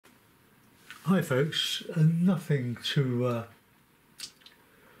Hi folks, nothing to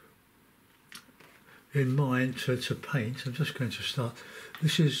in mind to paint. I'm just going to start.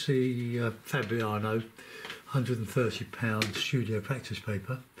 This is the Fabriano £130 studio practice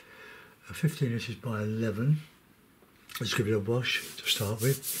paper, 15 inches by 11. Let's give it a wash to start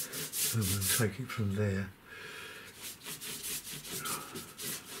with, and we'll take it from there.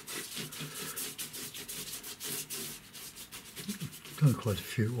 Done quite a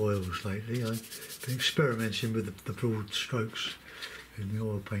few oils lately. I've been experimenting with the broad strokes in the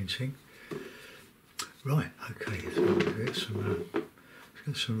oil painting. Right, okay, so let's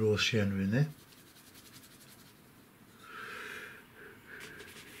get some raw sienna in there.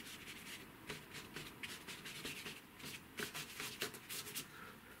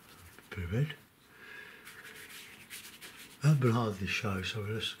 A bit of red. That will hardly show, so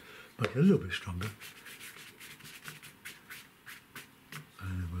let's make it a little bit stronger. And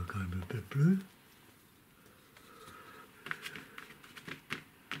then we'll go with a bit of blue.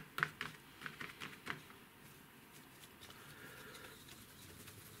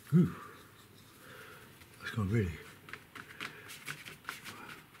 Ooh, that's gone really.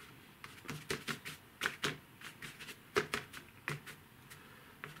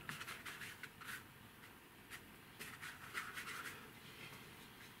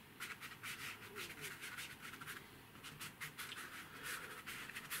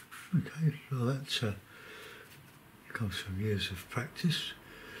 Okay, well that comes from years of practice.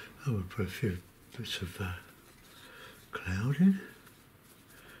 I will put a few bits of cloud in.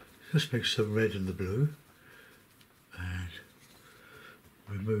 Just mix the red and the blue and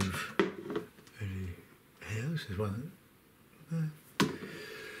remove any hairs. There's one there.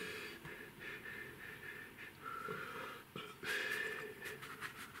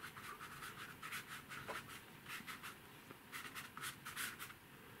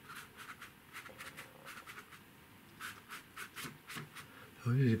 I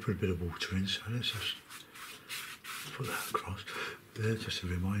usually put a bit of water in, so let's just put that across there just to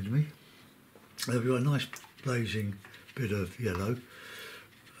remind me. We've got a nice blazing bit of yellow.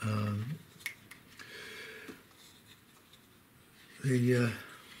 The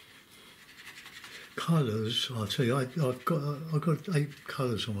colours, I'll tell you, I've got 8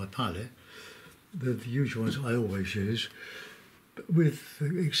 colours on my palette. The usual ones I always use, with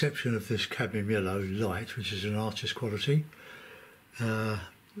the exception of this cadmium yellow light, which is an artist quality.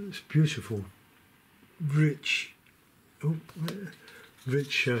 It's beautiful, rich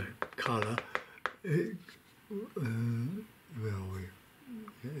colour. Where are we?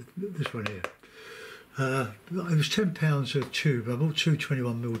 Yeah, this one here. It was £10 a tube. I bought two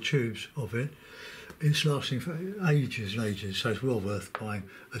 21mm tubes of it. It's lasting for ages and ages, so it's well worth buying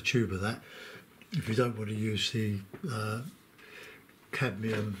a tube of that if you don't want to use the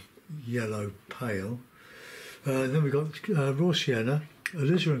cadmium yellow pale. Then we've got raw sienna,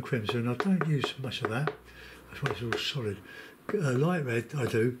 alizarin crimson. I don't use much of that. That's why it's all solid. Light red I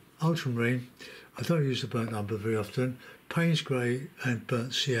do, ultramarine. I don't use the burnt umber very often. Payne's grey and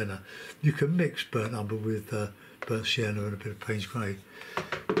burnt sienna. You can mix burnt umber with burnt sienna and a bit of Payne's grey.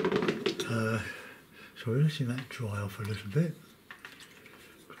 So we're letting that dry off a little bit.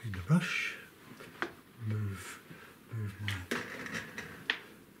 Clean the brush. Move my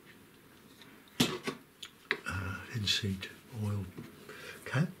linseed oil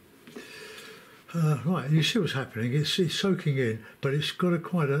cap. Right, you see what's happening. It's soaking in, but it's got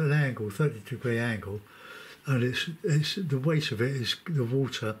quite an angle, 30-degree angle, and it's the weight of it is the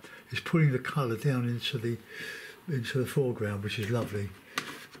water is pulling the colour down into the foreground, which is lovely.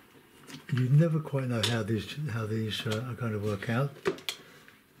 You never quite know how these are going to work out.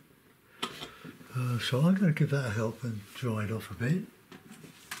 So I'm going to give that a help and dry it off a bit.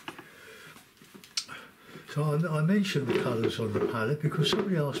 So I mentioned the colours on the palette because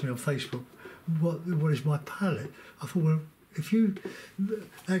somebody asked me on Facebook, what is my palette? I thought, well, if you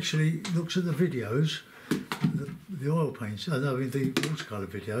actually looked at the videos, the oil paints, I mean the watercolour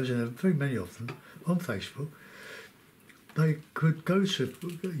videos, and there are very many of them on Facebook, they could go to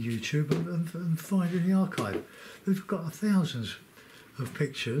YouTube and find in the archive. They've got thousands of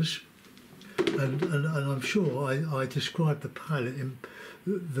pictures, and I'm sure I described the palette in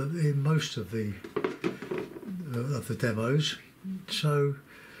most of the demos. So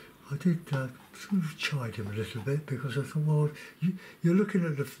I did sort of chide him a little bit because I thought, well, you're looking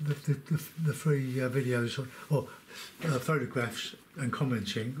at the free videos or photographs and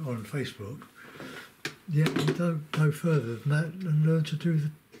commenting on Facebook, yet you don't go further than that and learn to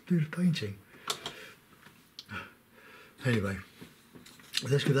do the painting. Anyway,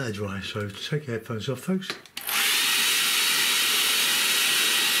 let's give that a dry. So take your headphones off, folks.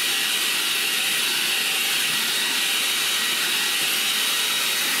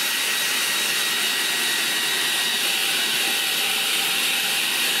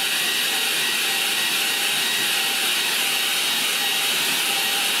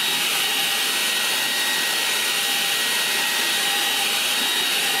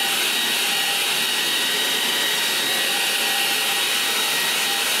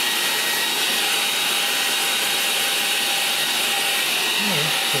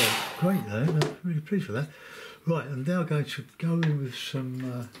 Great though, I'm really pleased with that. Right, I'm now going to go in with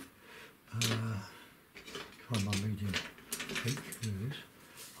some, find my medium cake, here it is,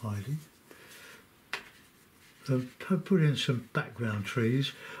 hiding. Put in some background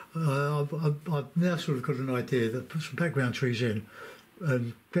trees. I've now sort of got an idea that put some background trees in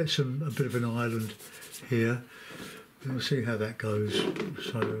and get a bit of an island here. We'll see how that goes.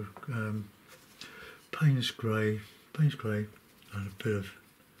 So Payne's grey, and a bit of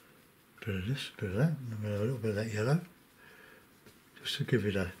this, a bit of that, and a little bit of that yellow, just to give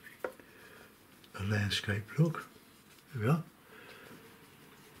it a landscape look. There we are.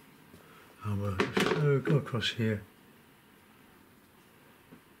 And we'll just go across here.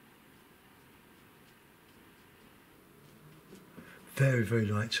 Very, very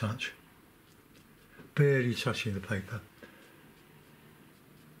light touch. Barely touching the paper.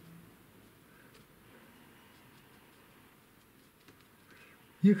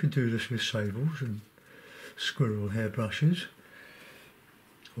 You can do this with sables and squirrel hair brushes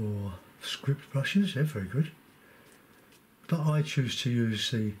or script brushes, they're very good. But I choose to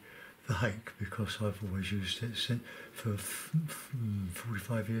use the Hake because I've always used it for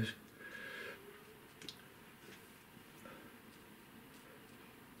 45 years.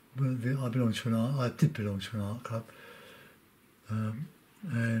 Well, I did belong to an art club,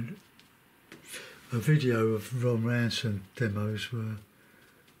 and a video of Ron Ranson demos were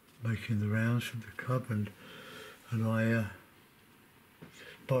making the rounds from the club, and I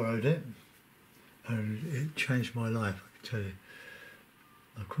borrowed it, and it changed my life, I can tell you.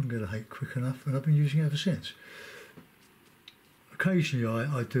 I couldn't get a Hake quick enough, and I've been using it ever since. Occasionally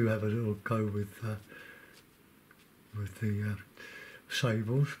I do have a little go with the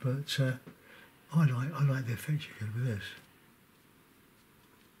sables, but I like the effect you get with this.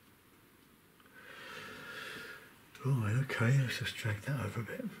 Right, okay, let's just drag that over a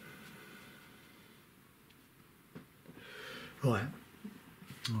bit. Right,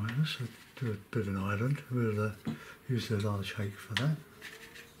 let's do a bit of an island. We'll use the large Hake for that.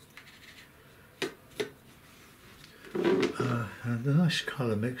 And the nice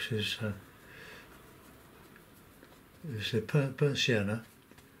colour mix is the burnt sienna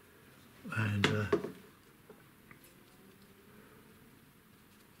and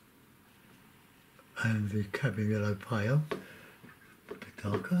the cabin yellow pale, a bit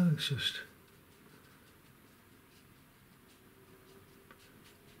darker. It's just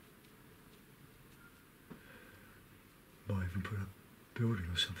might even put a building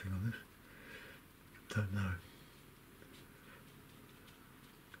or something on this. Don't know.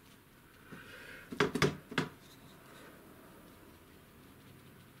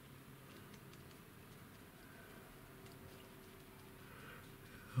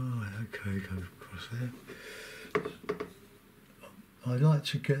 Okay, go across there. I like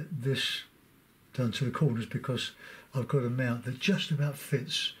to get this done to the corners because I've got a mount that just about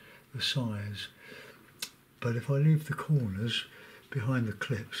fits the size. But if I leave the corners behind the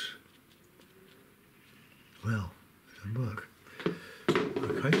clips, well, it doesn't work.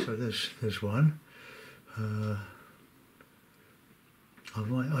 Okay, so there's one. I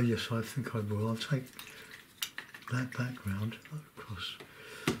might. Oh yes, I think I will. I'll take that background across.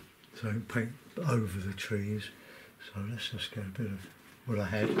 So I can paint over the trees. So let's just get a bit of what I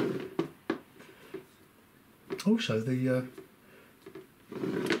had. Also, the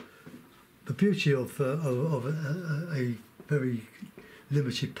beauty of a very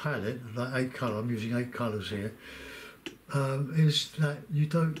limited palette, like 8 colour. I'm using 8 colours here. Is that you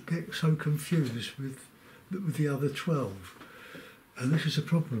don't get so confused with the other 12, and this is a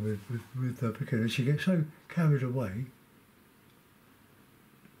problem with beginners. You get so carried away.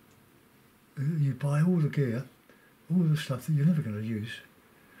 You buy all the gear, all the stuff that you're never going to use.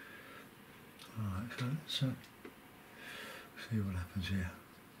 Alright, so let's see what happens here.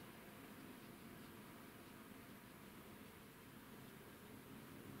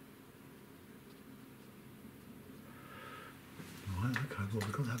 Right, okay, well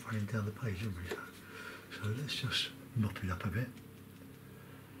we've got that running down the page, haven't we? So let's just mop it up a bit.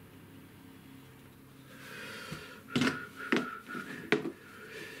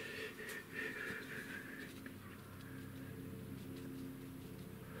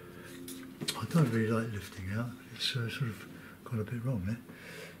 I don't really like lifting out. It's sort of got a bit wrong there.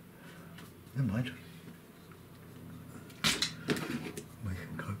 Never mind. We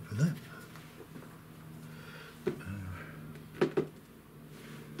can cope with that.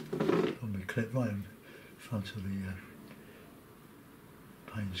 On my clip right in front of the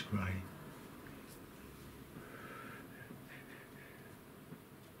Payne's grey.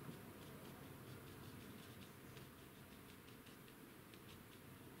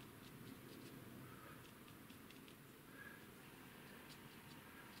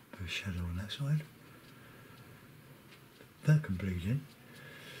 shadow on that side. That can bleed in.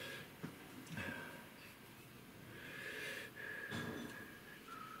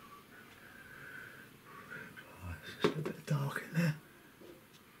 Right, it's just a bit dark in there.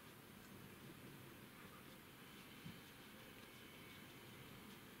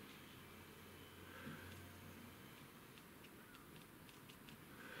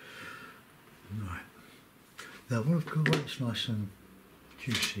 Right. Now what I've got, well, it's nice and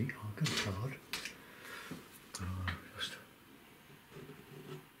juicy. I'll get a card. Just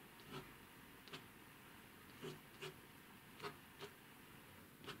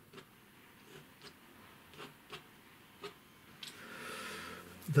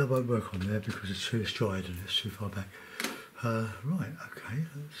that won't work on there because it's dried and it's too far back. Right, okay,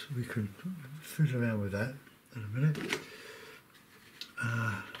 we can fiddle around with that in a minute.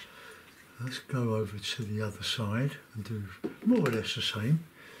 Let's go over to the other side and do more or less the same,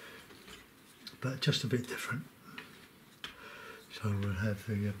 but just a bit different. So we'll have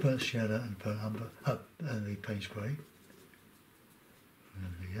the burnt sienna and burnt umber, and the Payne's grey,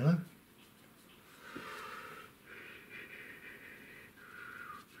 and the yellow.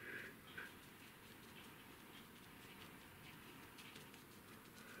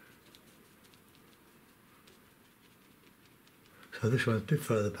 So this one's a bit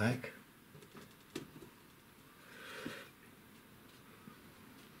further back.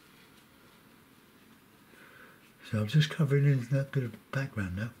 So I'm just covering in that bit of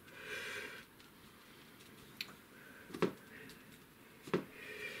background now. Oh,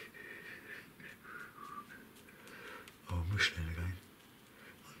 I'm whistling again.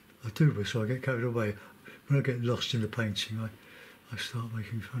 I do whistle, I get carried away. When I get lost in the painting, I start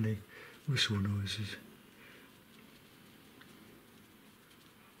making funny whistle noises.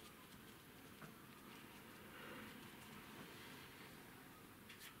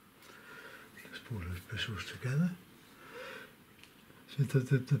 Pull those bristles together. So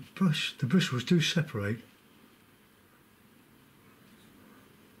the bristles do separate.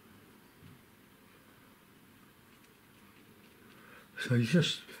 So you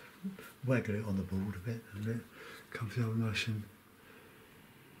just waggle it on the board a bit and it comes out nice and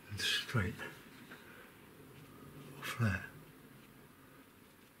straight or flat.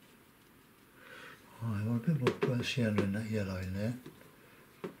 Alright, I want a bit more burnt sienna in that yellow in there.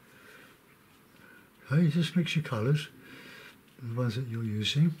 Okay, just mix your colours, the ones that you're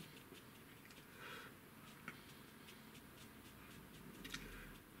using.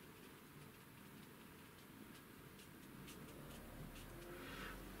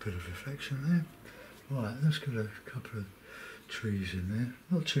 Bit of reflection there. Right, let's get a couple of trees in there,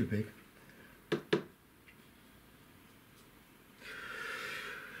 not too big.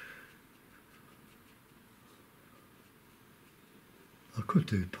 I could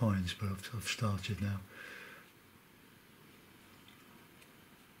do pines, but I've started now.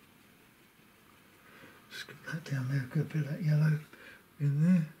 Just get that down there, get a bit of that yellow in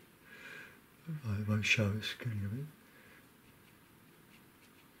there. Oh, it won't show, it's getting a bit.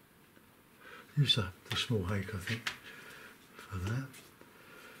 Use the small hake, I think, for that.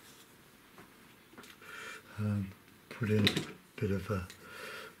 Put in a bit of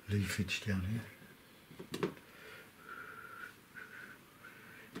leafage down here.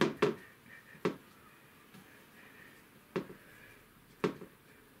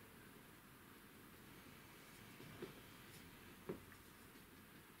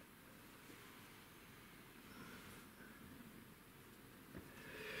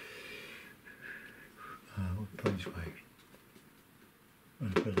 Payne's grey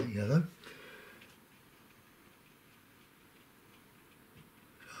and a bit of that yellow.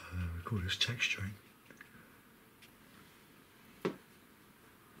 We call this texturing.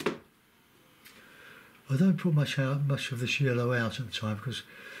 I don't put much of this yellow out at the time because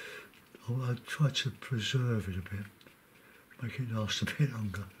I try to preserve it a bit, make it last a bit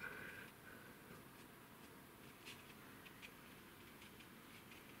longer.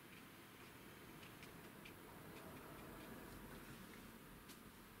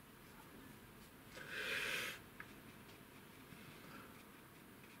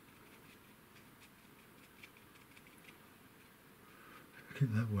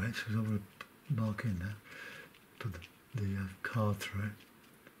 Keep that wet because I want to mark in there, put the card through it.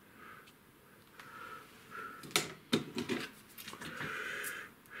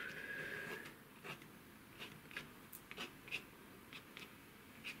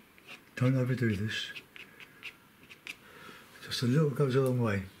 Don't overdo this, just a little goes a long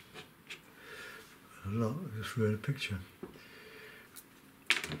way, a lot just ruin a picture.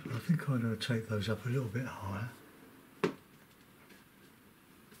 I think I'm going to take those up a little bit higher.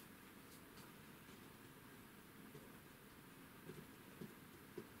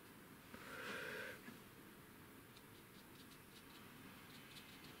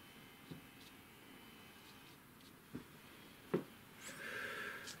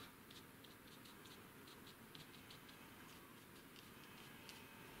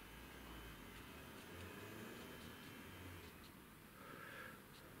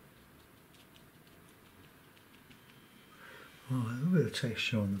 of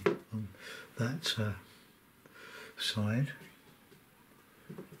texture on that side.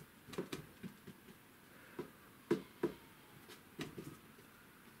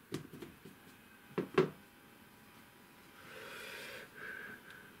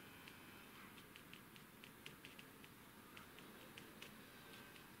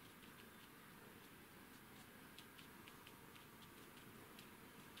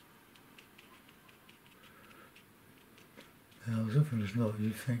 Now, as often as not,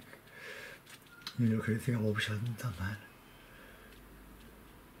 you think, you look at it and think, oh, I wish I hadn't done that.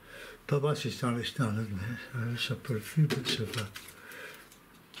 But once it's done, isn't it? So I put a few bits of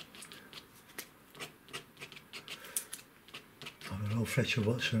I don't know, Fletcher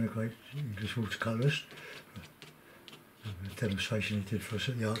Watson, a great English watercolourist, a demonstration he did for us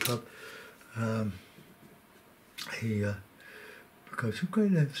at the art club. He goes to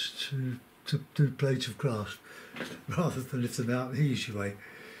great lengths to do blades of grass rather than lift them out the easy way.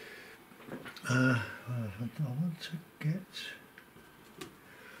 I want to get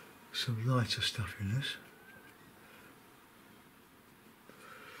some lighter stuff in this.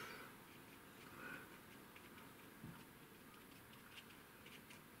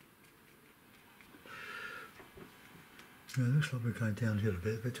 Yeah, it looks like we're going downhill a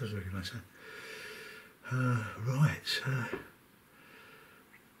bit, but it doesn't really matter. Right,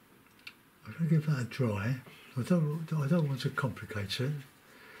 I'm going to give that a dry. I don't want to complicate it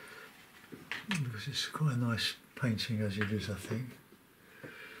because it's quite a nice painting as it is, I think.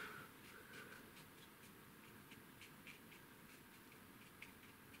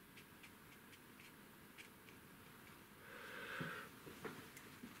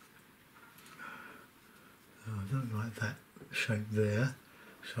 I don't like that shape there,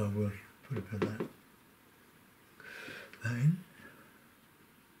 so I will put a bit of that in.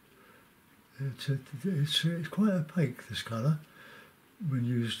 It's quite opaque, this colour, when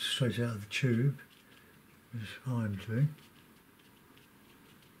used straight out of the tube, as I'm doing.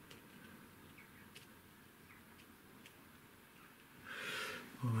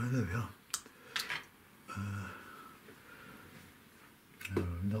 Alright, there we are. No,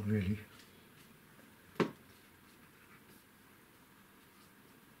 not really.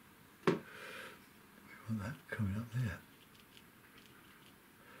 We want that coming up there.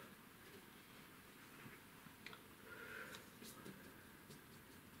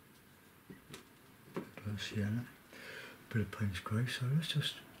 Sienna, bit of Payne's grey, so let's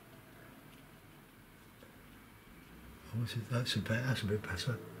just. That's a bit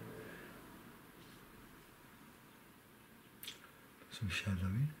better. Some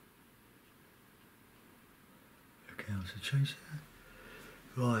shadowing. Okay, I'll change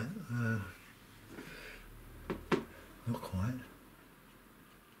that. Right, not quite.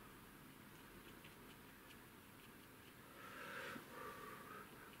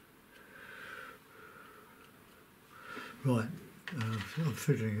 Right, I'm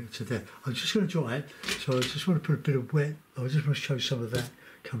fiddling it to death. I'm just going to dry it, so I just want to put a bit of wet. I just want to show some of that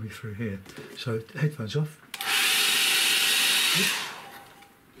coming through here. So headphones off.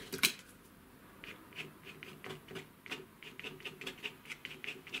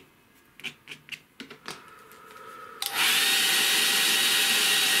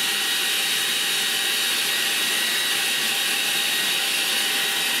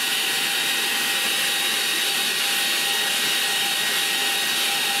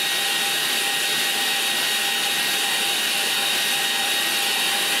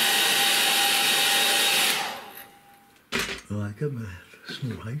 Right, got my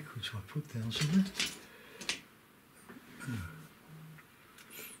small hake, which I put down somewhere.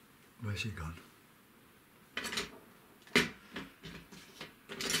 Where's it gone? Yeah,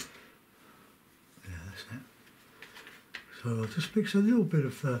 that's it. So I'll just mix a little bit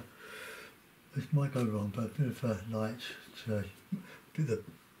of, this might go wrong, but a bit of light, a bit of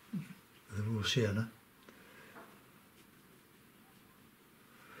the raw sienna.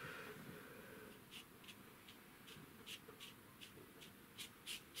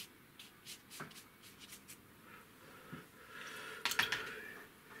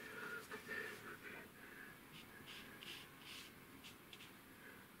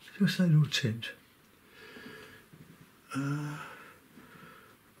 Just that little tint. I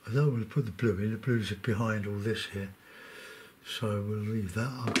don't want to put the blue in, the blues are behind all this here. So we'll leave that.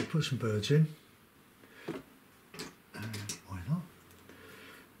 I'm going to put some birds in. Why not?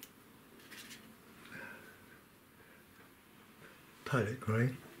 Palette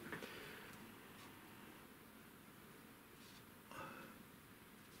grey.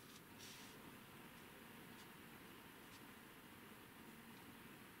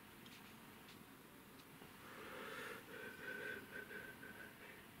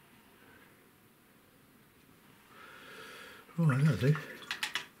 Right, that'll do.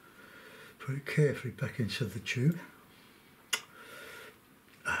 Put it carefully back into the tube.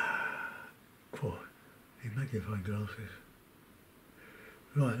 Oh, the magnifying glasses.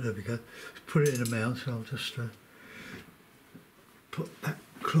 Right, there we go. Put it in a mount, so I'll just put that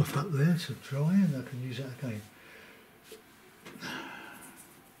cloth up there to dry and I can use that again.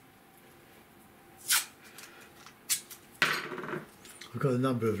 I've got a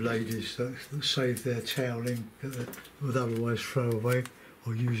number of ladies that save their toweling that they would otherwise throw away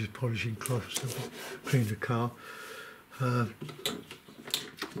or use as polishing cloths to clean the car. And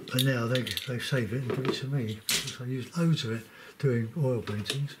now they save it and give it to me because I use loads of it doing oil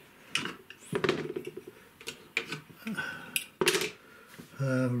paintings.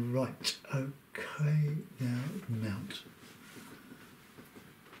 Right, okay, now mount.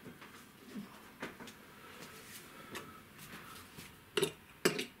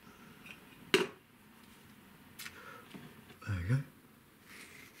 There we go.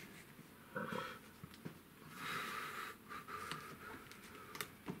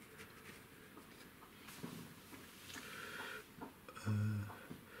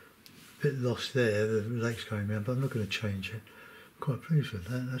 Bit lost there, the lake's going around, but I'm not going to change it. Quite pleased with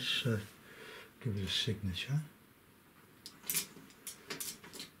that. Let's give it a signature.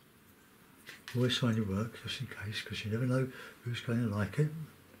 Always sign your work just in case, because you never know who's going to like it.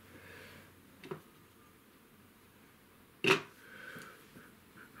 There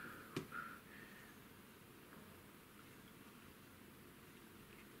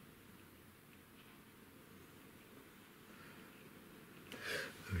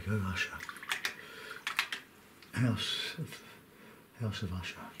we go, Usher. House of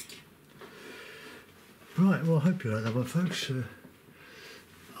Usher. Right, well I hope you like that one, folks.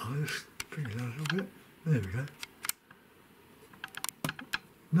 I'll just bring it out a little bit. There we go.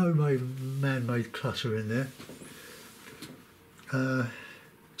 No man-made clutter in there.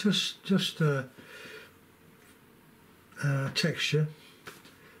 Just texture,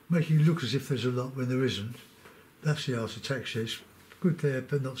 making it look as if there's a lot when there isn't. That's the art of texture. It's good there,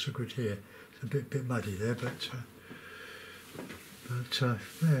 but not so good here. It's a bit muddy there, but yeah,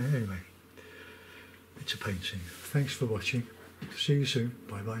 anyway, it's a painting. Thanks for watching. See you soon.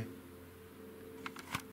 Bye bye.